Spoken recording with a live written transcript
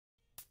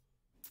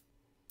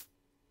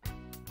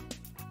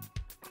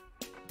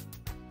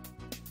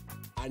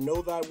I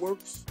know thy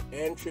works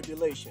and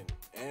tribulation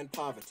and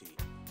poverty,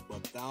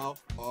 but thou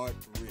art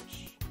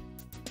rich.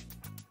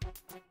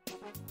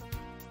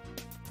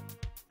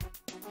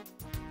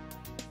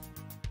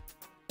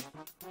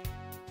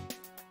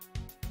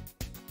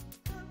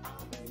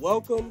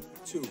 Welcome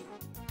to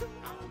the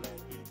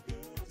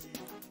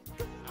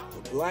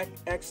Black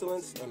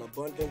Excellence and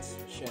Abundance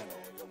Channel.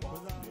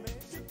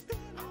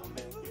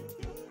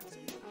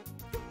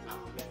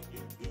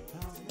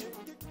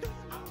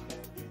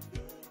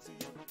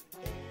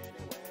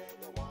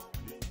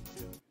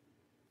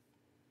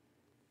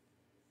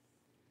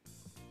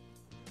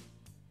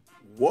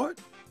 What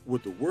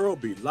would the world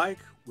be like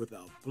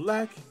without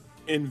black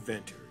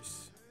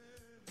inventors?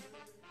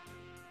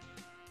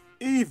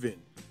 Even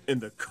in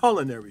the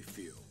culinary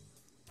field,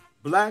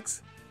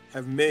 blacks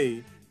have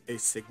made a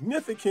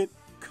significant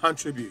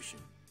contribution.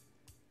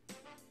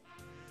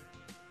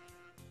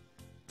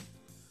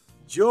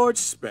 George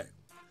Speck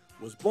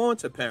was born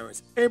to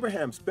parents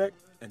Abraham Speck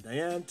and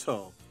Diane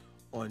Tull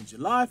on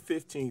July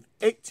 15,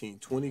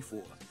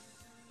 1824.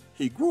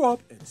 He grew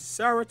up in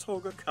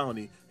Saratoga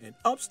County in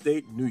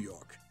upstate New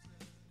York.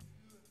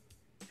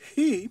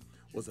 He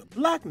was a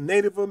black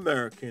Native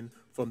American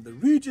from the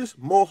Regis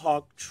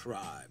Mohawk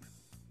tribe.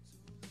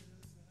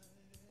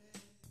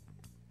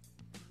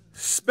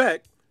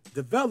 Speck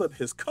developed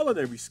his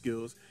culinary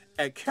skills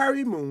at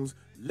Carrie Moon's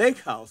Lake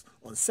House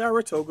on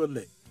Saratoga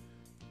Lake.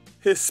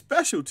 His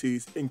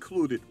specialties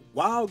included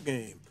wild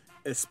game,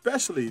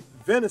 especially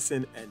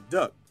venison and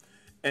duck,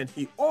 and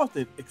he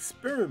often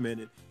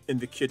experimented in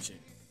the kitchen.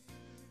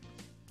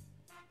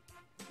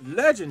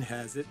 Legend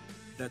has it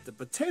that the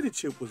potato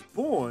chip was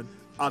born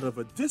out of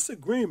a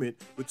disagreement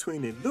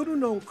between a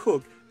little-known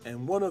cook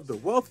and one of the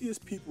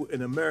wealthiest people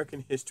in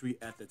American history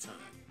at the time.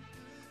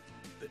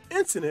 The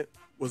incident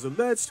was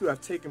alleged to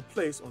have taken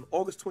place on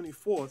August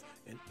 24th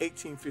in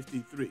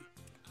 1853.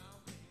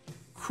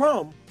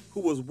 Crum,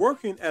 who was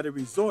working at a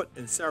resort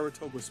in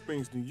Saratoga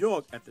Springs, New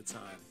York at the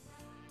time,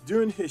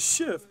 during his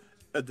shift,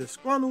 a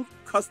disgruntled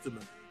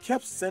customer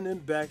kept sending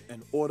back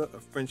an order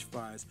of French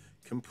fries,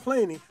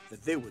 complaining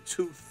that they were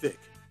too thick.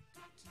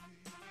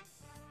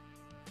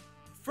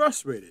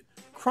 Frustrated,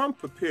 Crum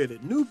prepared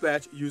a new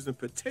batch using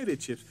potato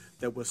chips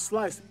that were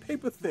sliced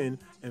paper thin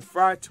and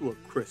fried to a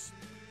crisp.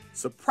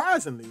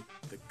 Surprisingly,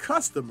 the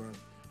customer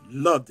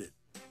loved it.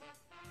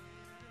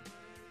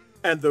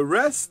 And the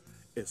rest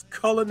is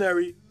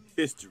culinary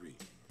history.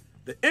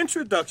 The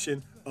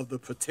introduction of the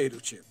potato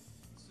chip,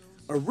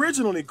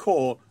 originally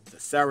called the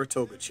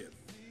Saratoga chip.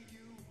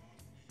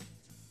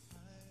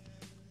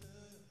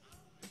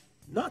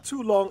 Not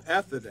too long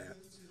after that,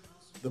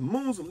 the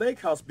Moon's Lake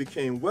House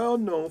became well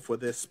known for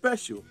their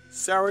special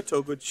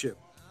Saratoga chip.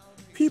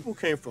 People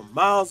came from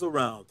miles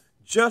around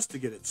just to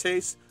get a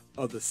taste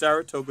of the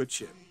Saratoga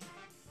chip.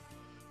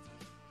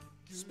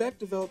 Speck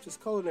developed his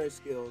culinary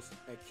skills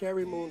at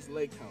Carrie Moon's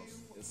Lake House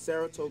in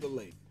Saratoga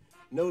Lake,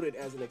 noted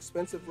as an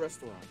expensive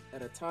restaurant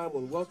at a time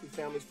when wealthy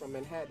families from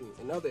Manhattan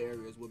and other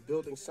areas were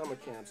building summer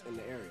camps in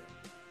the area.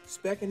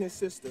 Speck and his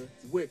sister,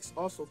 Wicks,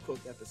 also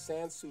cooked at the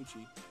San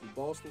Suchi in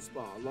Boston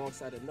Spa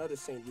alongside another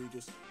St.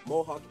 Regis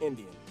Mohawk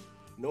Indian,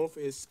 known for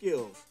his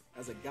skills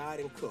as a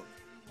guide and cook,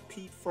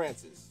 Pete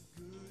Francis.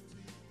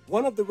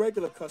 One of the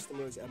regular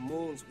customers at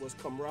Moon's was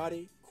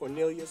Comrade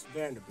Cornelius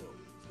Vanderbilt,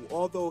 who,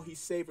 although he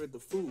savored the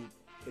food,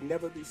 could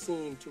never be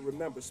seen to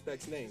remember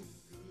Speck's name.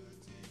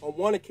 On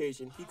one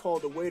occasion, he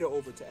called a waiter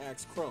over to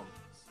ask Crum,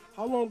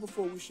 "How long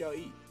before we shall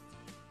eat?"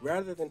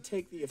 Rather than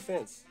take the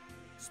offense,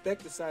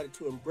 Speck decided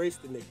to embrace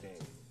the nickname,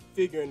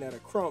 figuring that a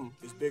crumb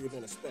is bigger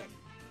than a speck.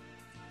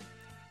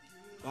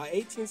 By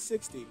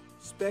 1860,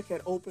 Speck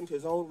had opened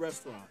his own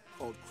restaurant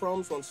called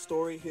Crumbs on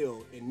Story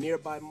Hill in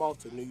nearby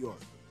Malta, New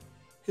York.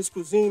 His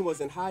cuisine was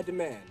in high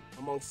demand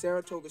among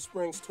Saratoga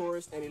Springs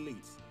tourists and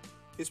elites.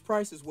 His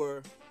prices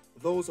were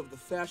those of the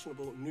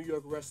fashionable New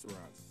York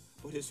restaurants,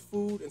 but his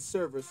food and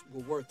service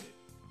were worth it.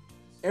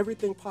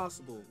 Everything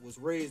possible was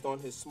raised on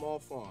his small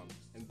farm,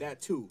 and that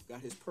too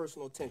got his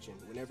personal attention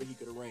whenever he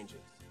could arrange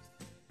it.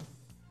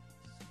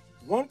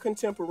 One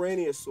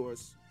contemporaneous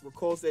source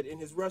recalls that in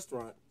his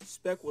restaurant,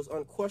 Speck was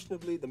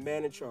unquestionably the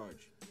man in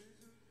charge.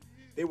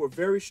 They were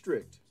very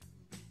strict,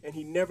 and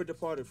he never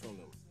departed from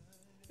them.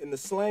 In the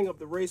slang of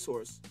the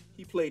racehorse,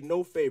 he played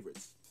no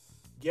favorites.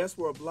 Guests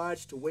were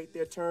obliged to wait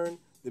their turn,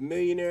 the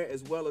millionaire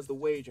as well as the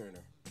wage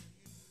earner.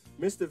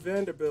 Mr.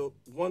 Vanderbilt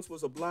once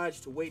was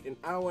obliged to wait an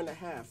hour and a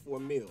half for a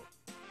meal,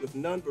 with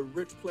none but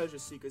rich pleasure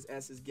seekers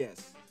as his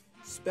guests.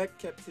 Speck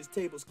kept his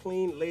tables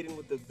clean, laden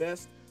with the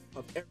best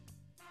of every.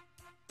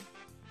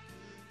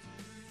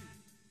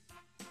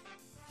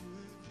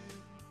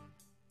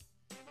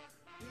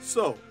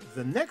 So,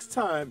 the next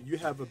time you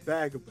have a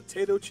bag of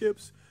potato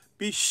chips,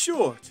 be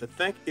sure to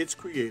thank its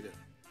creator,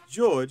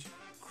 George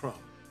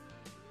Crum.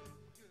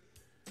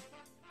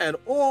 And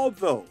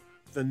although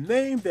the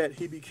name that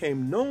he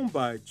became known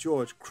by,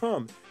 George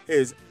Crum,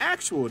 his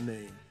actual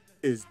name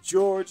is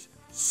George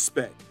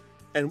Speck,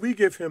 and we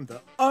give him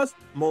the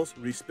utmost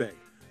respect.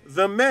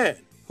 The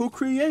man who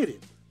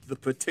created the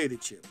potato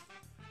chip,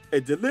 a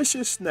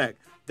delicious snack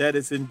that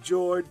is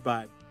enjoyed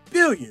by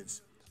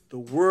billions the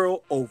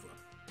world over.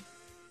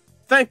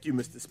 Thank you,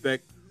 Mr.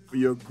 Speck, for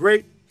your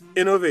great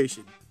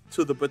innovation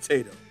to the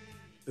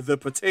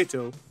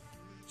potato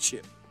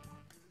chip.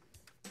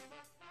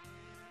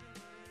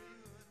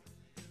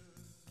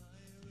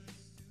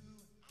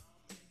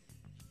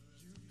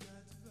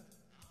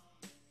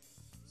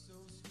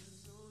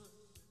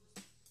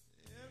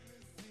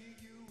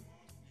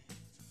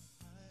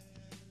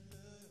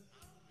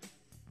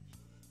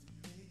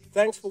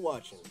 Thanks for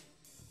watching.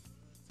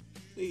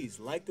 Please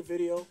like the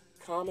video,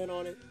 comment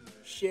on it,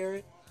 share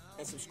it,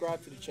 and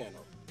subscribe to the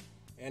channel.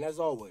 And as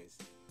always,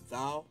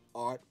 thou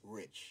art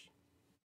rich.